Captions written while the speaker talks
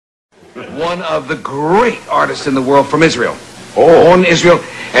one of the great artists in the world from Israel. Born in Israel,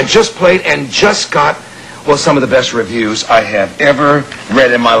 and just played and just got, well, some of the best reviews I have ever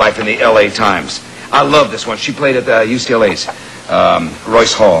read in my life in the LA Times. I love this one. She played at the UCLA's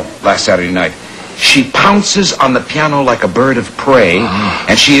Royce Hall last Saturday night. She pounces on the piano like a bird of prey,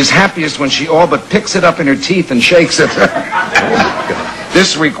 and she is happiest when she all but picks it up in her teeth and shakes it.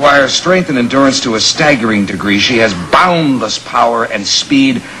 This requires strength and endurance to a staggering degree. She has boundless power and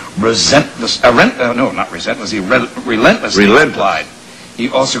speed, relentlessly applied. He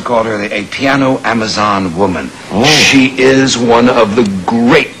also called her a piano Amazon woman. Oh. She is one of the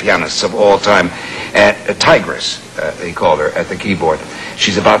great pianists of all time. A tigress, they called her, at the keyboard.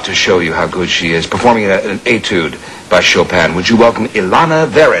 She's about to show you how good she is, performing an Etude by Chopin. Would you welcome Ilana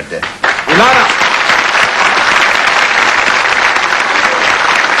Vered? Ilana!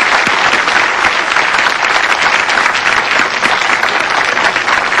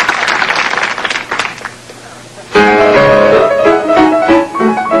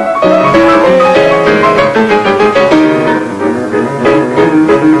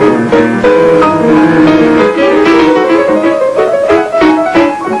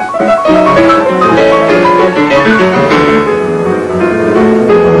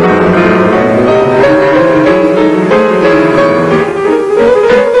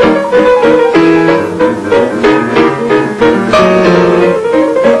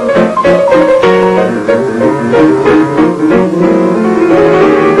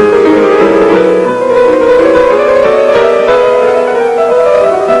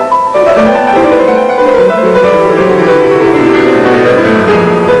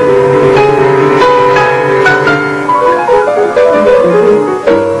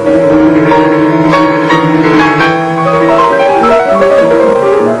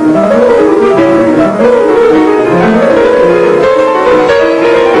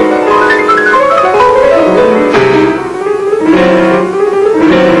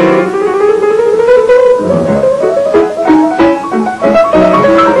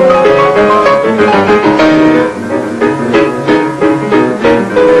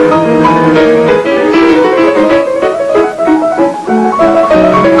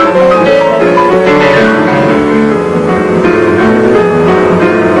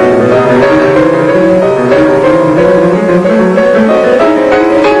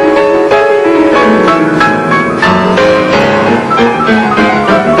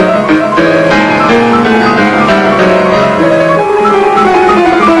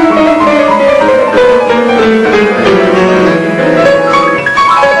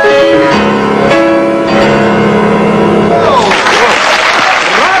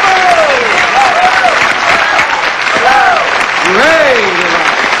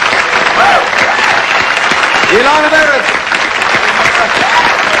 Ilana Vered,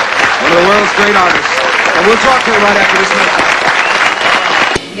 one of the world's great artists. And we'll talk to her right after this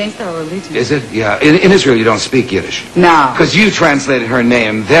message. Against our religion. Is it? Yeah. In Israel, you don't speak Yiddish. No. Because you translated her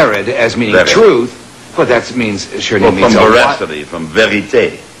name, Vered, as meaning Vered. truth. But that means, sure Well, means from a veracity, from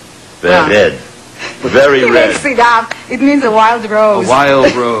verite. Vered. Very He red. makes it up. It means a wild rose. A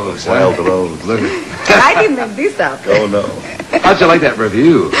wild rose. Wild rose. Look at I didn't make this up. Oh, no. How'd you like that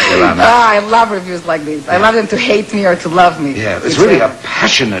review, Ilana? I love reviews like this. I love them to hate me or to love me. Yeah, it's really a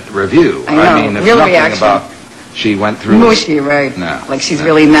passionate review. I know, mean, it's real nothing reaction. about she went through. Mushy, right? No. Like she's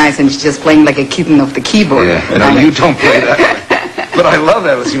really nice and she's just playing like a kitten off the keyboard. Yeah, no, you don't play that way. But I love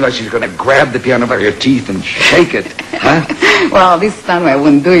that. It seems like she's going to grab the piano by her teeth and shake it. Huh? Well, this time I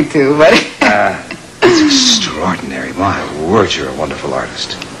wouldn't do it too, but... It's extraordinary. My word, you're a wonderful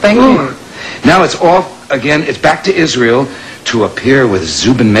artist. Thank you. Now it's off again. It's back to Israel to appear with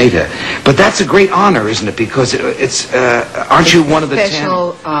Zubin Mehta. But that's a great honor, isn't it? Because it's aren't you one of the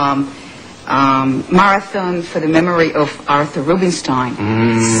special marathon for the memory of Arthur Rubinstein.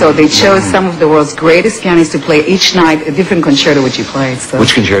 So they chose some of the world's greatest pianists to play each night a different concerto which he played. So.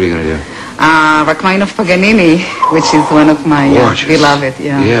 Which concerto are you going to do? Rachmaninoff Paganini, which is one of my beloved.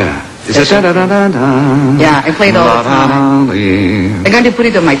 Yeah. Yeah. Is it da-da-da-da-da? Yeah, I played all the time. I'm going to put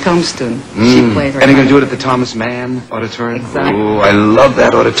it on my tombstone. She played. And you're going to do it at the Thomas Mann Auditorium? Exactly. Oh, I love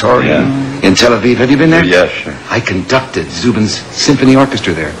that auditorium in Tel Aviv. Have you been there? Yes, sure. I conducted Zubin's symphony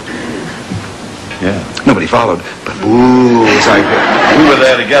orchestra there. Yeah. Nobody followed, but ooh, it was like that. We were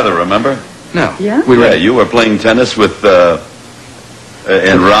there together, remember? No. Yeah? We were Yeah, you were playing tennis with,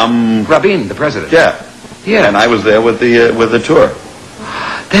 and Rabin, the president. Yeah. Yeah. And I was there with the tour.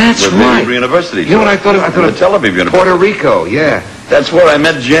 That's With right. the University. You know what I thought of? I thought the of Tel Aviv University. Puerto Rico, yeah. That's where I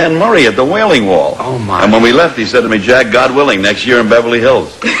met Jan Murray at the Wailing Wall. Oh, my. And when we left, he said to me, Jack, God willing, next year in Beverly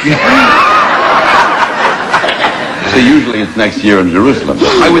Hills. So usually it's next year in Jerusalem.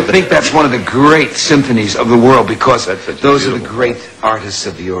 I would think that's one of the great symphonies of the world because those are the beautiful great artists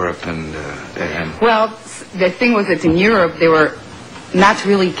of Europe and Well, the thing was that in Europe they were not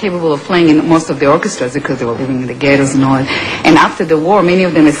really capable of playing in most of the orchestras because they were living in the ghettos and all that. And after the war, many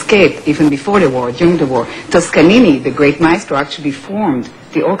of them escaped, even before the war, during the war. Toscanini, the great maestro, actually formed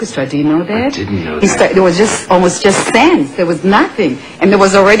the orchestra. Do you know that? I didn't know that. There was almost just stands. There was nothing. And there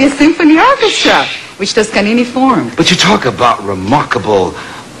was already a symphony orchestra, which Toscanini formed. But you talk about remarkable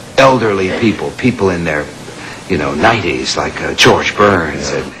elderly people in their, 90s, like George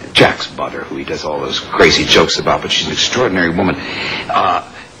Burns and Jack's mother, who he does all those crazy jokes about, but she's an extraordinary woman.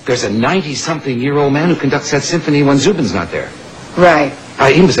 There's a 90-something-year-old man who conducts that symphony when Zubin's not there. Right.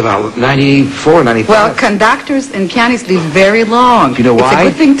 He was about 94, 95. Well, conductors and pianists live very long. You know why? It's a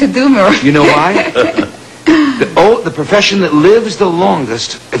good thing to do, Mira. You know why? The profession that lives the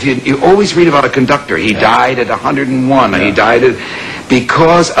longest, if you always read about a conductor, he died at 101, and he died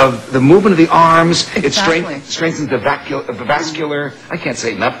because of the movement of the arms. Exactly. It strengthens the vascular, I can't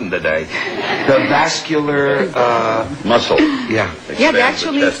say nothing today, the vascular muscle. Yeah. Yeah, they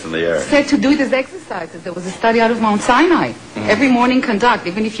actually the chest in the air. said to do it as exercises. There was a study out of Mount Sinai. Every morning conduct,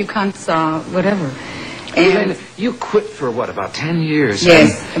 even if you can't, whatever. And you quit for what, about 10 years?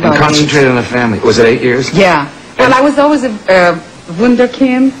 Yes, and about concentrated on the family. Was it 8 years? Yeah. Well, I was always a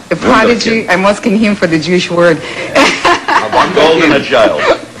wunderkind, a prodigy. I'm asking him for the Jewish word. One golden a child.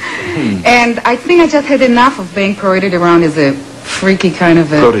 And I think I just had enough of being paraded around as a freaky kind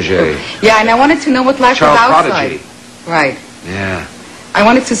of a... Protege. Yeah, and I wanted to know what life Child was outside. prodigy. Right. Yeah. I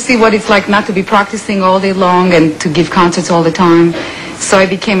wanted to see what it's like not to be practicing all day long and to give concerts all the time. So I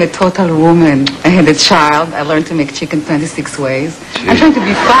became a total woman. I had a child. I learned to make chicken 26 ways. I'm trying to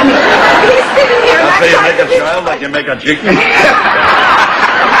be funny. He's sitting here. So you make a child like you make a chicken?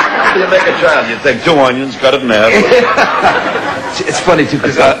 You make a child. You take 2 onions, cut it in half. It's funny, too,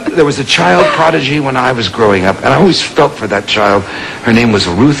 because there was a child prodigy when I was growing up, and I always felt for that child. Her name was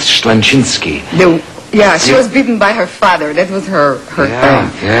Ruth Schlenchinsky. Yeah, she was beaten by her father. That was her thing.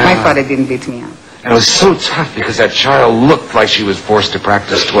 Yeah. My father didn't beat me up. And it was so tough because that child looked like she was forced to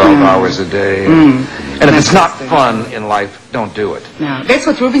practice 12 hours a day. And if it's not fun in life, don't do it. No, that's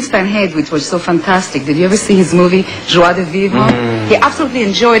what Rubinstein had, which was so fantastic. Did you ever see his movie, Joie de Vivre? He absolutely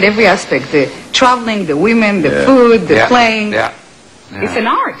enjoyed every aspect. The traveling, the women, the food, the playing. Yeah. It's an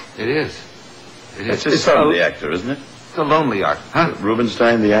art. It is. It is. It's his son, the actor, isn't it? It's a lonely art. Huh?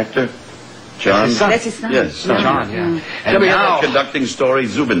 Rubinstein, the actor? John? That's his son. Yes, son. John, yeah. And now, conducting story,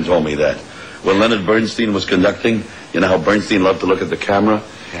 Zubin told me that. When Leonard Bernstein was conducting, you know how Bernstein loved to look at the camera?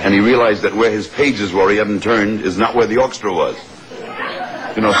 Yeah. And he realized that where his pages were, he hadn't turned, is not where the orchestra was.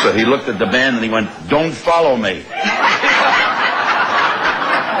 So he looked at the band and he went, "Don't follow me."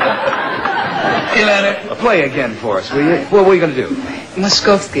 Ilana, play again for us, will you? What are you going to do?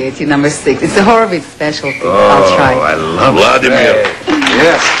 Mozkowski, Etude number 6. It's a Horowitz specialty. Oh, I'll try. I love Vladimir.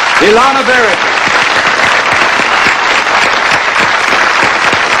 Yes. Ilana Vered.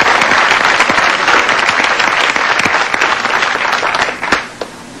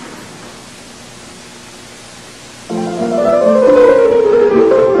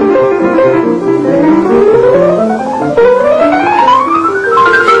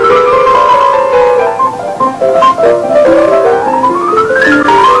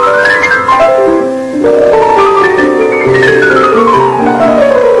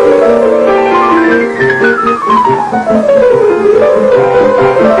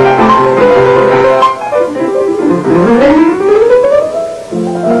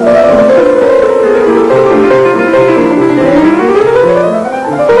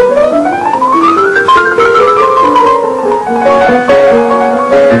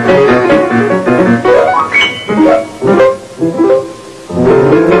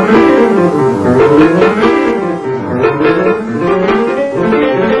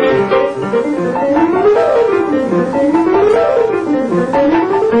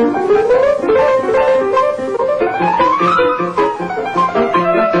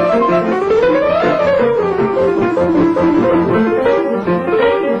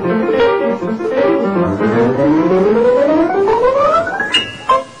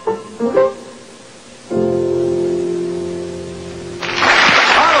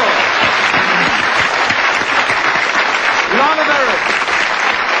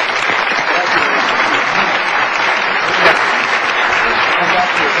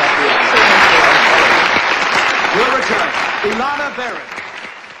 Ilana Vered.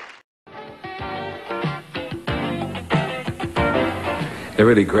 The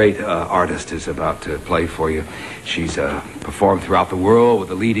really great artist is about to play for you. She's performed throughout the world with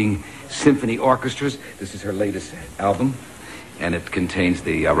the leading symphony orchestras. This is her latest album, and it contains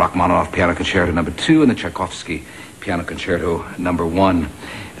the Rachmaninoff Piano Concerto No. 2 and the Tchaikovsky Piano Concerto No. 1.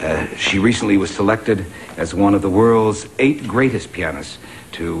 She recently was selected as one of the world's 8 greatest pianists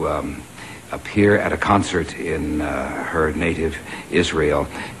to appear at a concert in her native Israel.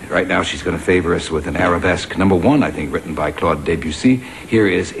 Right now she's going to favor us with an Arabesque No. 1, I think, written by Claude Debussy. Here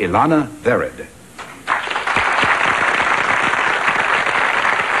is Ilana Vered.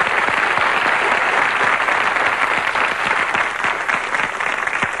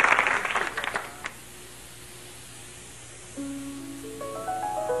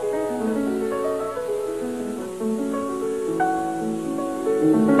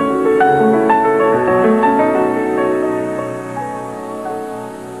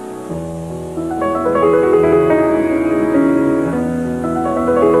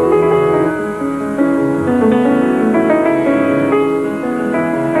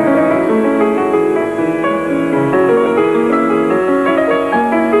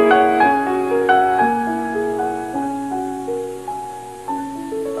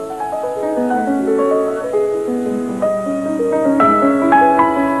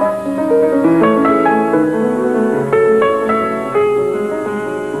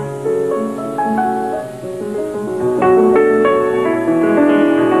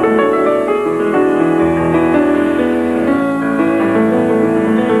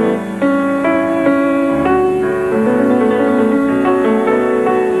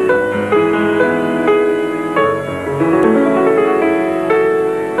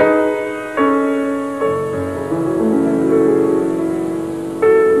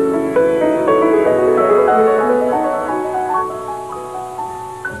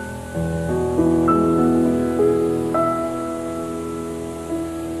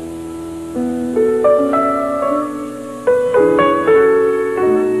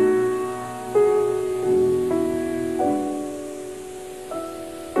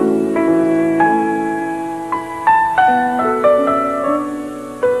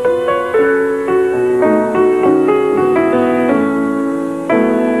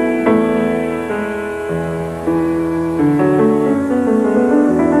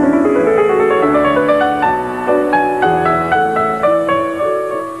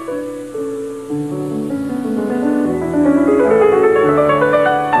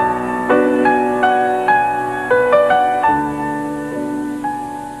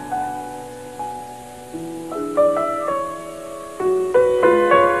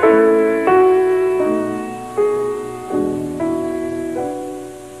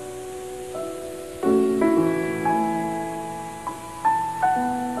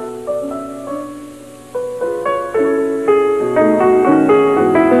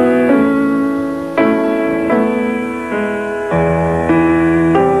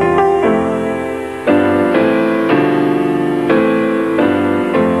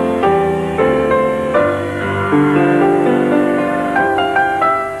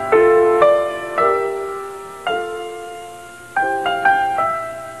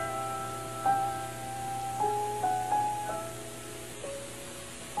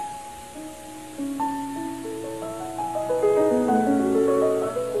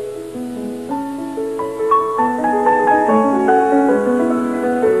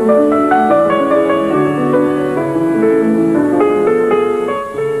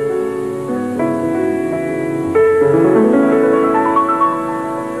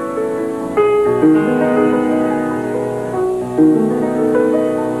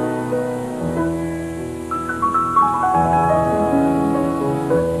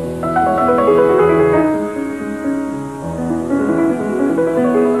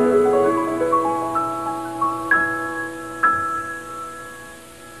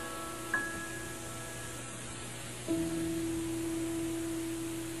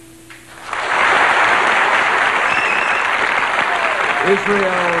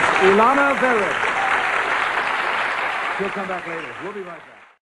 Israel's Ilana Vered. She'll come back later. We'll be right back.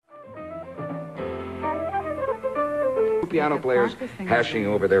 Piano players hashing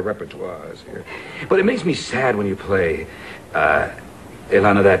over their repertoires here. But it makes me sad when you play,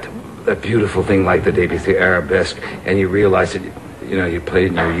 Ilana, that beautiful thing like the Debussy Arabesque, and you realize that, you know, you played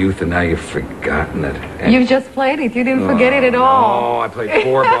in your youth and now you've forgotten it. And You've just played it. You didn't forget it at all. No, I played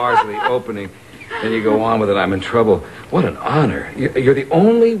 4 bars of the opening. Then you go on with it, I'm in trouble. What an honor. You're the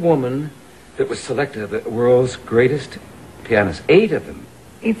only woman that was selected as the world's greatest pianists. 8 of them.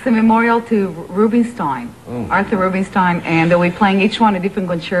 It's a memorial to Rubinstein, Arthur Rubinstein, and they'll be playing each one a different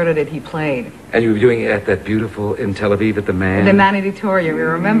concerto that he played. And you were doing it at that beautiful, in Tel Aviv at the Man. The Man Auditorium, you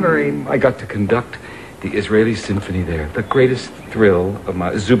remember it. I got to conduct the Israeli symphony there. The greatest thrill of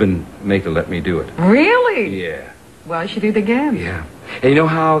my... Zubin Mehta let me do it. Really? Yeah. Well, I should do it again. Yeah. And you know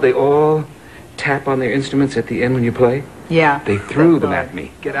how they all tap on their instruments at the end when you play? Yeah. They threw them at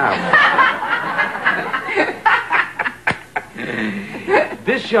me. Get out.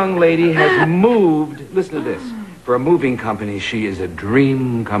 This young lady has moved, listen to this, for a moving company, she is a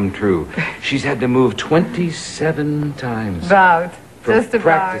dream come true. She's had to move 27 times. About. For Just about.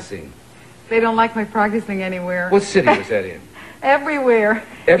 practicing. They don't like my practicing anywhere. What city was that in? Everywhere.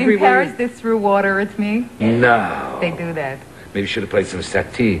 Everywhere? In Paris, they threw water at me. No. They do that. Maybe you should have played some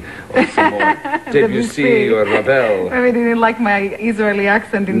Satie or some more Debussy or Ravel. Maybe they didn't like my Israeli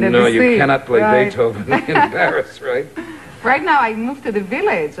accent in Debussy. No, you cannot play Right. Beethoven in Paris, right? Right now, I moved to the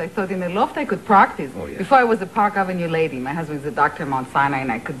village. I thought in the loft I could practice. Oh, yeah. Before I was a Park Avenue lady. My husband was a doctor in Mount Sinai,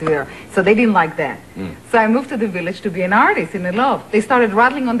 and I could do it. So they didn't like that. So I moved to the village to be an artist in the loft. They started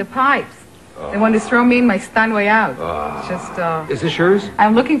rattling on the pipes. They wanted to throw me in my Steinway out. Is this yours?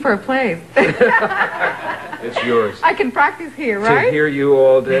 I'm looking for a place. It's yours. I can practice here, right? To hear you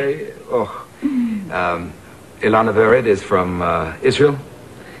all day. Oh. Ilana Vered is from Israel.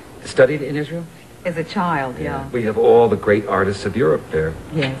 Studied in Israel? As a child, yeah. We have all the great artists of Europe there.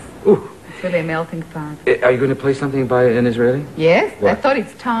 Yes. Ooh. It's really a melting pot. Are you going to play something by an Israeli? Yes? What? I thought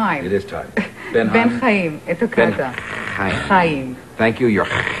it's time. It is time. Ben-Haim. Ben-Haim, a Toccata. Ben-Haim. Chaim. Thank you. You're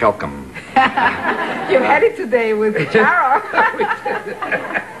welcome. You had it today with Charo.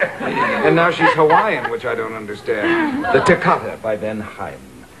 And now she's Hawaiian, which I don't understand. The Toccata by Ben-Haim.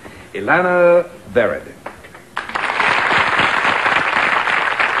 Ilana Vered.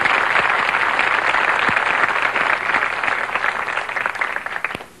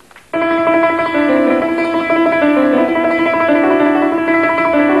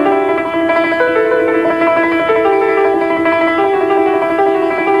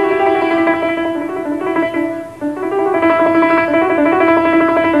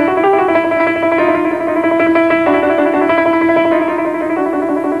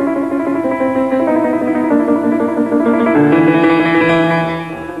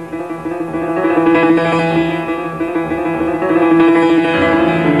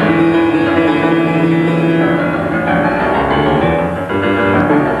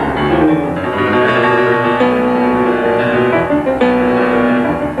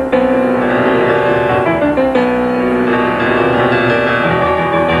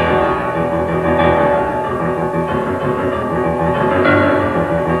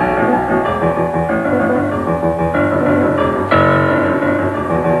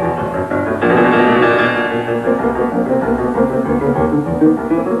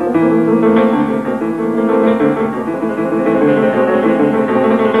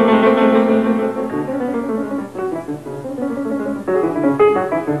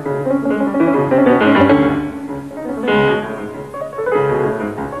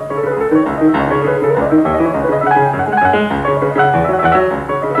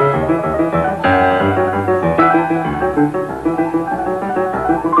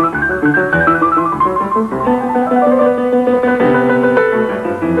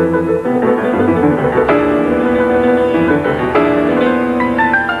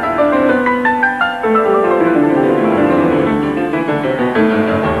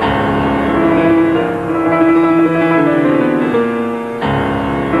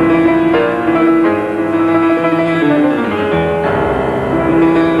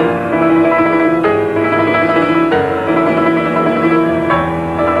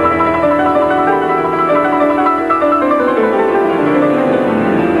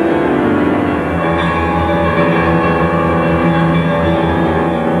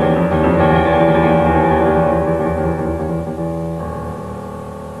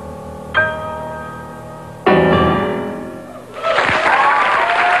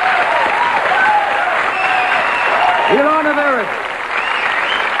 Ilana Vered.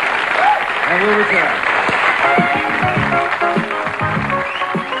 And we'll return.